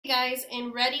guys,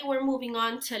 and ready, we're moving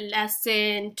on to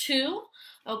lesson 2.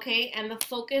 Okay, and the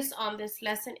focus on this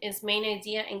lesson is main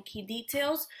idea and key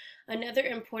details. Another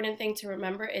important thing to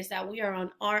remember is that we are on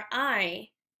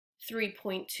RI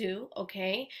 3.2.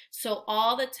 Okay, so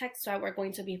all the text that we're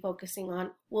going to be focusing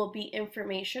on will be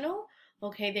informational.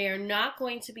 Okay, they are not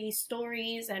going to be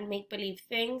stories and make-believe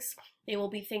things. They will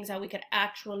be things that we could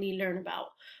actually learn about.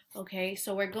 Okay,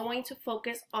 so we're going to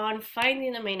focus on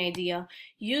finding the main idea,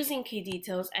 using key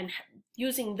details, and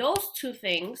using those two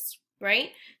things, right,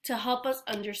 to help us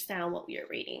understand what we are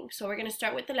reading. So we're going to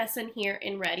start with the lesson here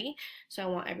in Ready. So I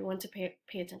want everyone to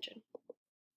pay attention.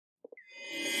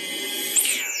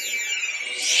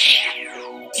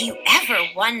 Do you ever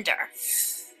wonder,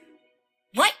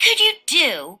 what could you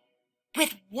do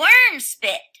with worm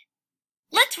spit?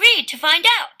 Let's read to find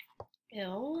out.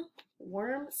 Ew,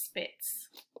 worm spits.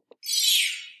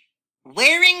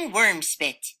 Wearing Worm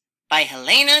Spit by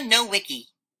Helena Nowicki.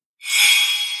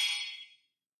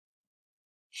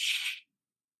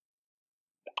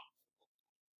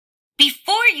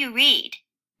 Before you read,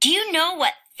 do you know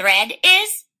what thread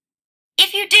is?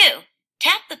 If you do,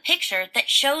 tap the picture that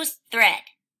shows thread.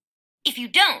 If you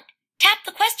don't, tap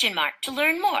the question mark to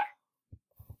learn more.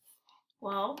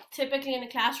 Well, typically in a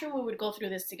classroom, we would go through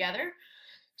this together.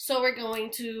 So we're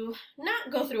going to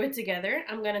not go through it together.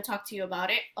 I'm going to talk to you about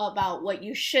it, about what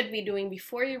you should be doing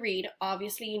before you read.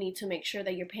 Obviously, you need to make sure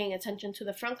that you're paying attention to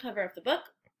the front cover of the book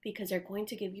because they're going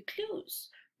to give you clues,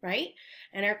 right?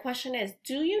 And our question is,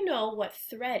 do you know what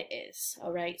thread is?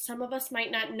 All right. Some of us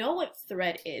might not know what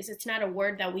thread is. It's not a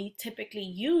word that we typically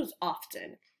use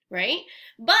often, right?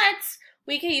 But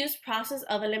we can use process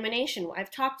of elimination.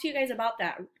 I've talked to you guys about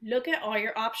that. Look at all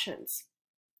your options.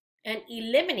 And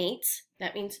eliminate,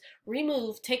 that means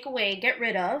remove, take away, get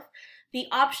rid of the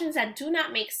options that do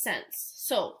not make sense.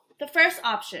 So the first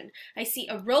option, I see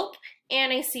a rope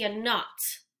and I see a knot.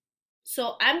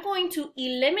 So I'm going to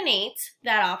eliminate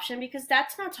that option because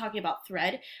that's not talking about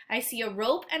thread. I see a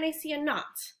rope and I see a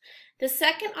knot. The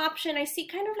second option, I see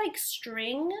kind of like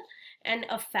string and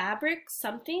a fabric,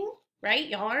 something, right?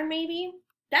 Yarn maybe.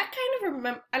 That kind of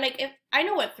remember, like if I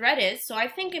know what thread is, so I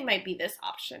think it might be this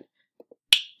option.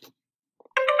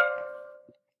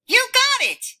 You got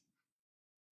it!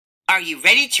 Are you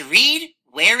ready to read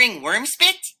Wearing Worm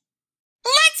Spit?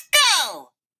 Let's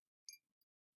go!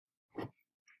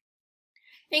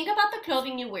 Think about the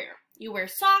clothing you wear. You wear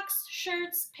socks,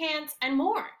 shirts, pants, and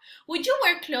more. Would you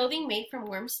wear clothing made from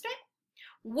worm spit?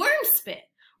 Worm spit?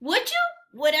 Would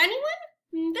you? Would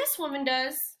anyone? This woman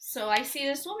does. So I see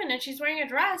this woman and she's wearing a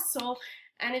dress.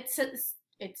 And it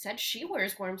said she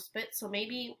wears worm spit. So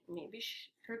maybe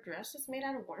her dress is made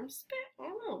out of worm spit? I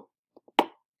don't know.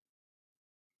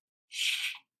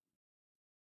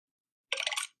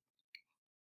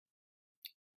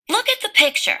 Look at the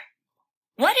picture.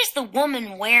 What is the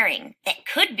woman wearing that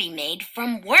could be made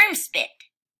from worm spit?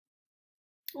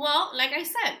 Well, like I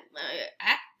said,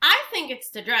 I think it's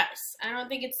the dress. I don't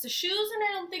think it's the shoes, and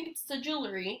I don't think it's the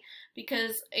jewelry,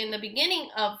 because in the beginning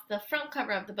of the front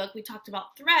cover of the book, we talked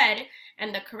about thread,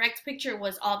 and the correct picture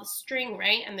was all the string,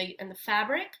 right, and the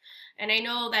fabric. And I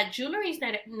know that jewelry is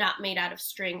not made out of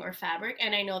string or fabric,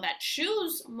 and I know that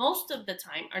shoes most of the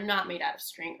time are not made out of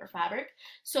string or fabric.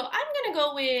 So I'm gonna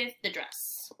go with the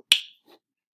dress.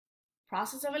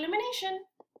 Process of elimination.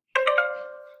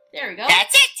 There we go.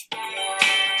 That's it!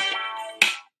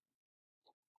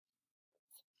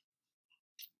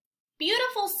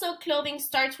 Beautiful silk clothing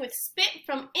starts with spit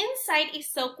from inside a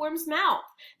silkworm's mouth.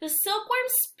 The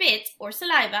silkworm's spit or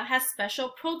saliva has special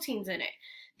proteins in it.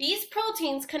 These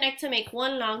proteins connect to make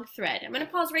one long thread. I'm going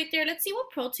to pause right there. Let's see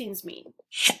what proteins mean.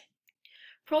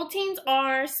 Proteins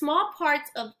are small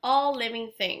parts of all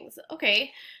living things.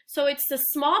 Okay, so it's the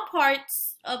small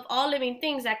parts of all living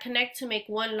things that connect to make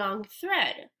one long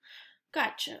thread.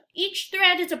 Gotcha. Each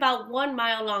thread is about 1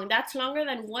 mile long. That's longer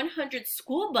than 100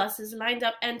 school buses lined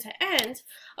up end to end.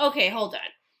 Okay, hold on.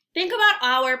 Think about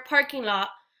our parking lot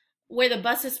where the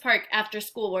buses park after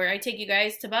school, where I take you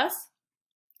guys to bus.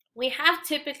 We have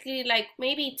typically like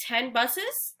maybe 10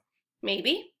 buses,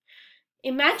 maybe.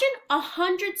 Imagine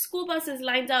 100 school buses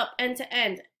lined up end to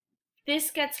end.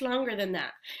 This gets longer than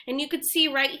that. And you could see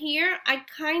right here, I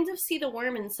kind of see the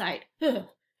worm inside.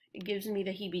 It gives me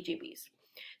the heebie-jeebies.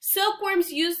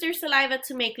 Silkworms use their saliva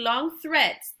to make long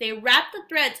threads. They wrap the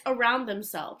threads around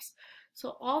themselves.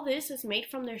 So all this is made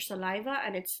from their saliva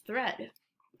and it's thread.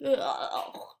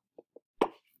 Ugh.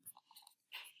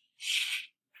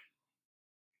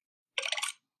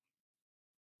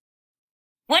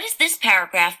 What is this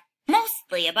paragraph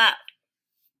mostly about?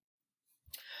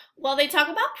 Well, they talk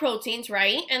about proteins,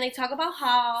 right? And they talk about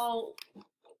how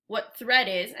what thread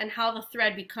is and how the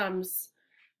thread becomes,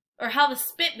 or how the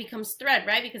spit becomes thread,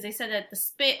 right? Because they said that the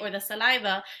spit or the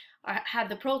saliva have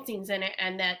the proteins in it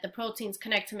and that the proteins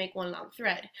connect to make one long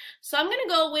thread. So I'm going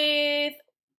to go with,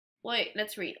 wait,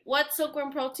 let's read. What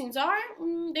silkworm proteins are?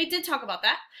 They did talk about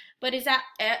that, but is that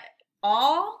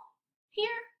all here?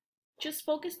 Just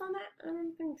focused on that? I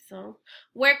don't think so.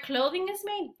 Where clothing is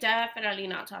made? Definitely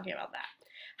not talking about that.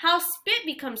 How spit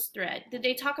becomes thread? Did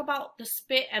they talk about the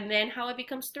spit and then how it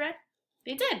becomes thread?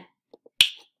 They did.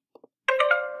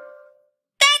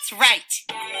 That's right.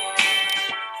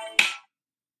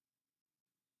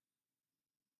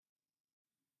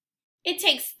 It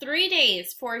takes 3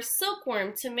 days for a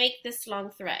silkworm to make this long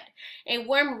thread. A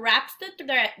worm wraps the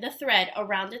thread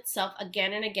around itself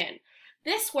again and again.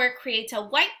 This work creates a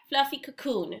white, fluffy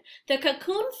cocoon. The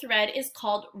cocoon thread is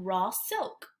called raw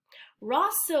silk. Raw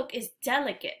silk is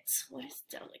delicate. What is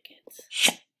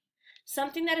delicate?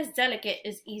 Something that is delicate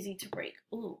is easy to break.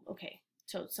 Ooh, okay.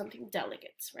 So something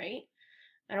delicate, right?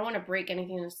 I don't want to break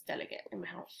anything that's delicate in my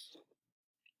house.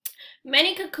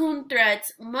 Many cocoon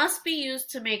threads must be used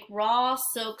to make raw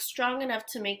silk strong enough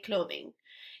to make clothing.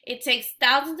 It takes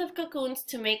thousands of cocoons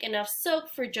to make enough silk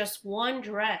for just one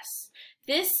dress.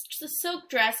 This silk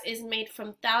dress is made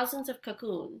from thousands of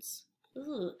cocoons.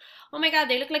 Ooh. Oh my God,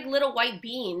 they look like little white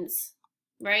beans,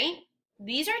 right?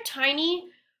 These are tiny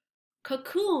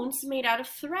cocoons made out of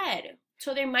thread.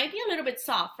 So they might be a little bit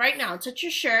soft. Right now, touch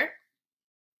your shirt.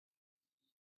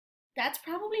 That's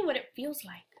probably what it feels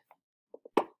like.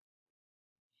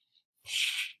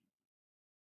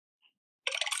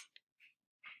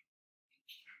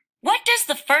 What does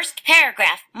the first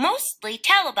paragraph mostly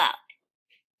tell about?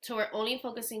 So we're only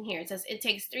focusing here. It says, it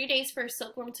takes 3 days for a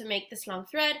silkworm to make this long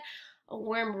thread. A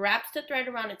worm wraps the thread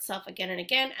around itself again and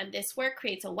again, and this work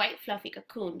creates a white fluffy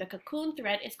cocoon. The cocoon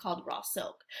thread is called raw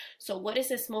silk. So what is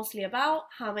this mostly about?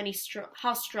 How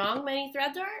strong many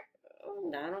threads are?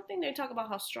 I don't think they talk about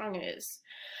how strong it is.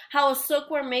 How a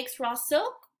silkworm makes raw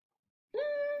silk?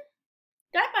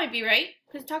 That might be right,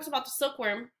 because it talks about the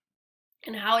silkworm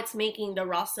and how it's making the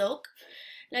raw silk.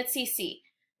 Let's see C,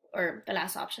 or the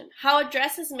last option. How a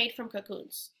dress is made from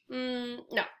cocoons.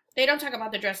 No, they don't talk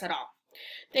about the dress at all.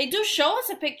 They do show us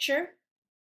a picture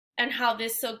and how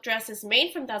this silk dress is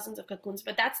made from thousands of cocoons,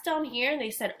 but that's down here, and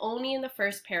they said only in the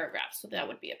first paragraph, so that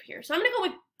would be up here. So I'm going to go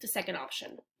with the second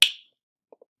option.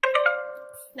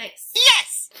 Nice.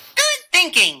 Yes! Good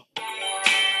thinking!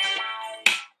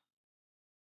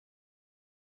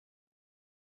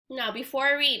 Now, before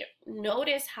I read,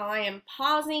 notice how I am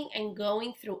pausing and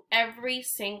going through every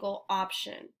single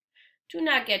option. Do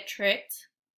not get tricked.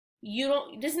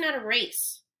 This is not a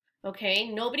race, okay?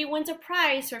 Nobody wins a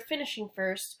prize for finishing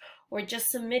first or just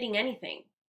submitting anything.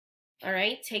 All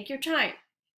right, take your time.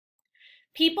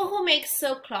 People who make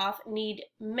silk cloth need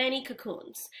many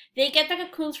cocoons. They get the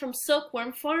cocoons from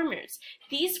silkworm farmers.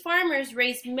 These farmers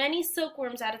raise many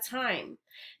silkworms at a time.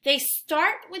 They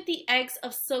start with the eggs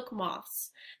of silk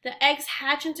moths. The eggs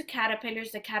hatch into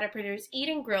caterpillars, the caterpillars eat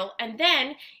and grow, and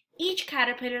then each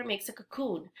caterpillar makes a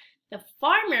cocoon. The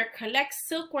farmer collects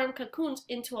silkworm cocoons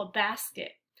into a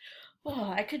basket.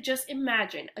 Oh, I could just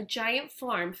imagine a giant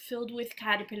farm filled with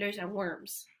caterpillars and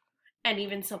worms, and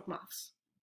even silk moths.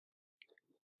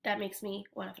 That makes me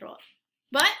want to throw up.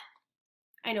 But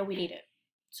I know we need it.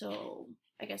 So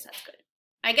I guess that's good.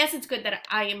 I guess it's good that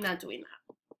I am not doing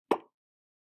that.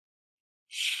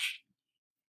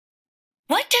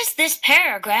 What does this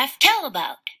paragraph tell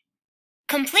about?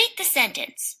 Complete the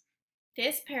sentence.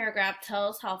 This paragraph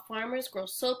tells how farmers grow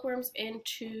silkworms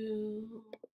into...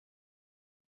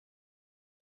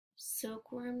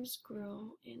 Silkworms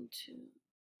grow into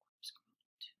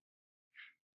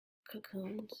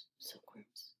cocoons.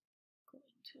 Silkworms go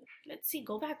into... Let's see,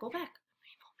 go back.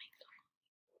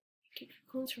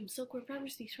 Cocoons from silkworm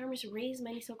farmers. These farmers raise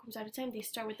many silkworms at a time. They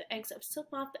start with the eggs of silk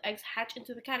moth. The eggs hatch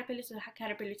into the caterpillars. So the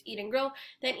caterpillars eat and grow.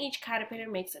 Then each caterpillar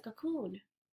makes a cocoon.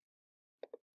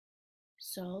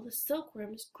 So the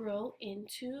silkworms grow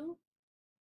into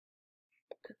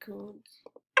cocoons.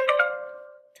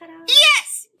 Ta-da!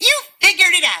 Yes! You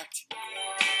figured it out!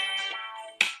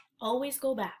 Always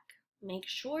go back. Make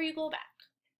sure you go back.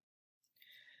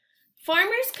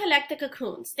 Farmers collect the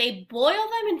cocoons. They boil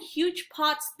them in huge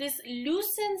pots. This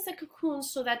loosens the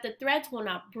cocoons so that the threads will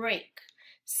not break.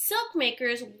 Silk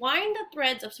makers wind the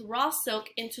threads of raw silk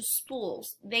into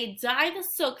spools. They dye the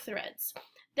silk threads.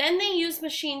 Then they use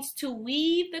machines to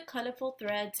weave the colorful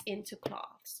threads into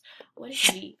cloths. What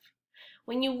is weave?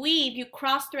 When you weave, you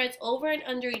cross threads over and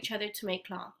under each other to make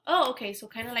cloth. Oh, okay, so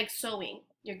kind of like sewing.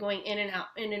 You're going in and out,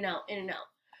 in and out, in and out.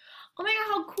 Oh my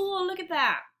God, how cool, look at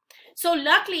that. So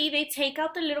luckily, they take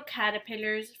out the little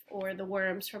caterpillars or the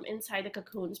worms from inside the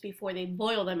cocoons before they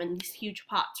boil them in these huge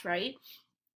pots, right?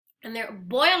 And they're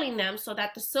boiling them so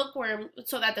that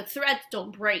the threads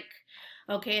don't break.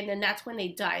 Okay, and then that's when they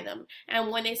dye them.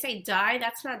 And when they say dye,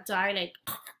 that's not dye like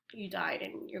you died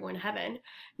and you're going to heaven.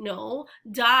 No,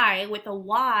 dye with a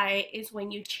Y is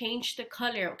when you change the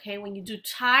color, okay? When you do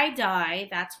tie-dye,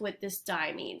 that's what this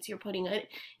dye means. You're putting it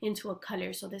into a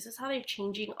color. So this is how they're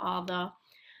changing all the,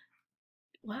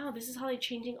 wow, this is how they're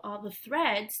changing all the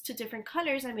threads to different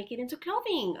colors and make it into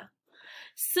clothing.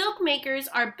 Silk makers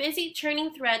are busy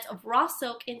turning threads of raw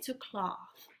silk into cloth.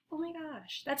 Oh my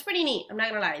gosh, that's pretty neat. I'm not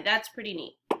gonna lie, that's pretty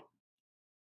neat.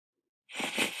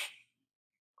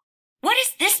 What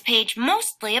is this page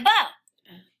mostly about?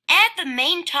 Add the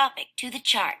main topic to the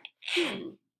chart.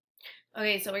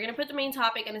 Okay, so we're gonna put the main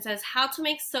topic and it says how to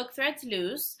make silk threads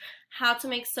loose, how to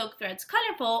make silk threads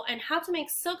colorful, and how to make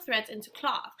silk threads into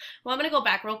cloth. Well, I'm gonna go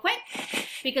back real quick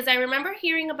because I remember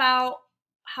hearing about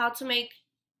how to make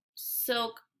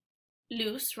silk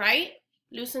loose, right?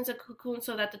 Loosens a cocoon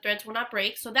so that the threads will not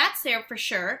break. So that's there for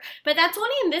sure, but that's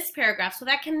only in this paragraph, so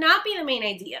that cannot be the main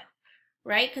idea,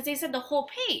 right? Because they said the whole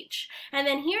page. And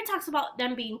then here it talks about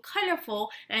them being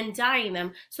colorful and dyeing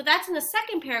them. So that's in the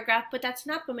second paragraph, but that's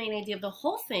not the main idea of the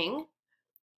whole thing.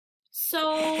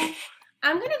 So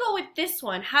I'm going to go with this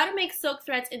one, how to make silk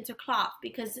threads into cloth,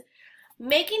 because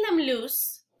making them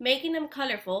loose, making them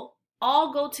colorful,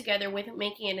 all go together with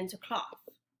making it into cloth.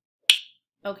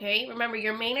 Okay, remember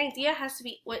your main idea has to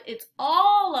be what it's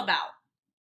all about.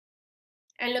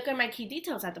 And look at my key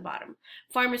details at the bottom.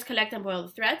 Farmers collect and boil the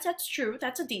threads. That's true.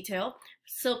 That's a detail.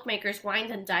 Silk makers wind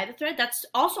and dye the thread. That's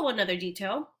also another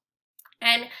detail.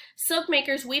 And silk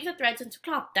makers weave the threads into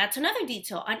cloth. That's another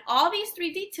detail. And all these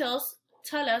three details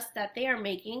tell us that they are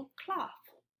making cloth.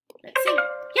 Let's see.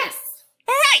 Yes.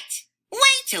 Right. Way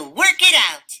to work it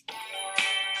out.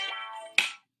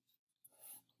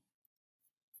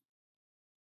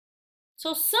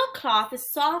 So silk cloth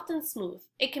is soft and smooth.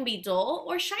 It can be dull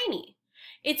or shiny.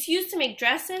 It's used to make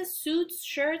dresses, suits,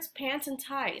 shirts, pants, and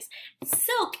ties.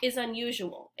 Silk is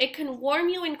unusual. It can warm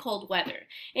you in cold weather.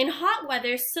 In hot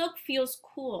weather, silk feels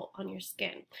cool on your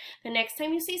skin. The next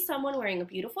time you see someone wearing a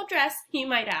beautiful dress, you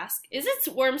might ask, is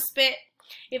it worm spit?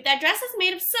 If that dress is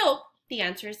made of silk, the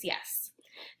answer is yes.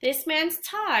 This man's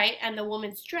tie and the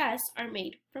woman's dress are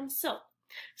made from silk.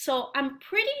 So I'm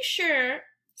pretty sure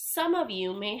some of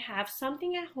you may have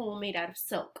something at home made out of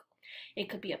silk. It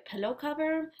could be a pillow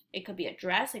cover, it could be a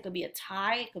dress, it could be a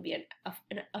tie, it could be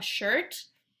a shirt.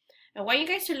 I want you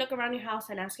guys to look around your house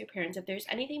and ask your parents if there's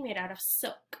anything made out of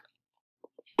silk.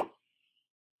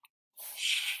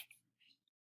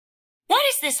 What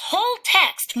is this whole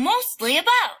text mostly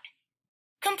about?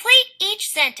 Complete each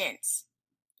sentence.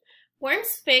 Worm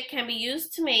spit can be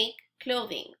used to make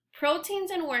clothing.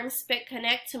 Proteins in worm spit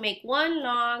connect to make one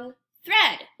long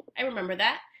thread. I remember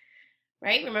that,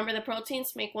 right? Remember the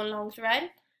proteins make one long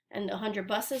thread? And the 100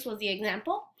 buses was the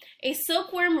example. A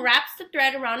silkworm wraps the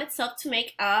thread around itself to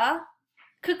make a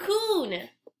cocoon.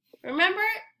 Remember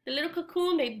the little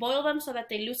cocoon? They boil them so that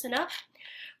they loosen up.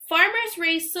 Farmers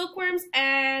raise silkworms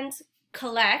and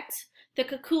collect the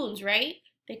cocoons, right?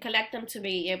 They collect them to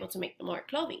be able to make more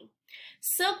clothing.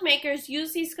 Silk makers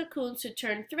use these cocoons to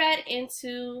turn thread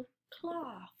into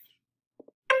cloth.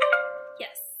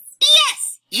 Yes.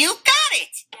 Yes, you got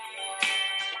it.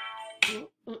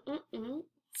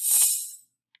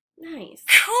 Nice.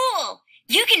 Cool!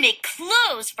 You can make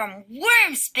clothes from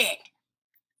worm spit.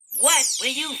 What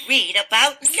will you read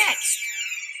about next?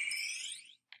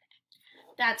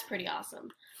 That's pretty awesome.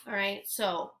 All right,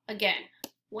 so again,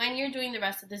 when you're doing the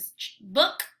rest of this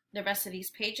book, the rest of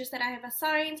these pages that I have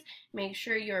assigned, make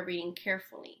sure you're reading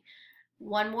carefully.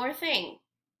 One more thing.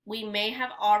 We may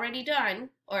have already done,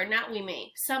 or not we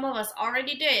may, some of us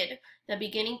already did the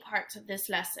beginning parts of this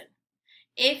lesson.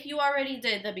 If you already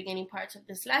did the beginning parts of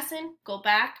this lesson, go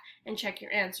back and check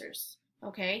your answers,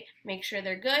 okay? Make sure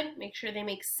they're good, make sure they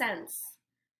make sense.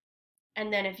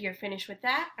 And then if you're finished with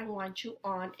that, I want you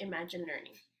on Imagine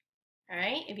Learning. All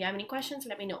right? If you have any questions,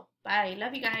 let me know. Bye.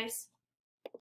 Love you guys.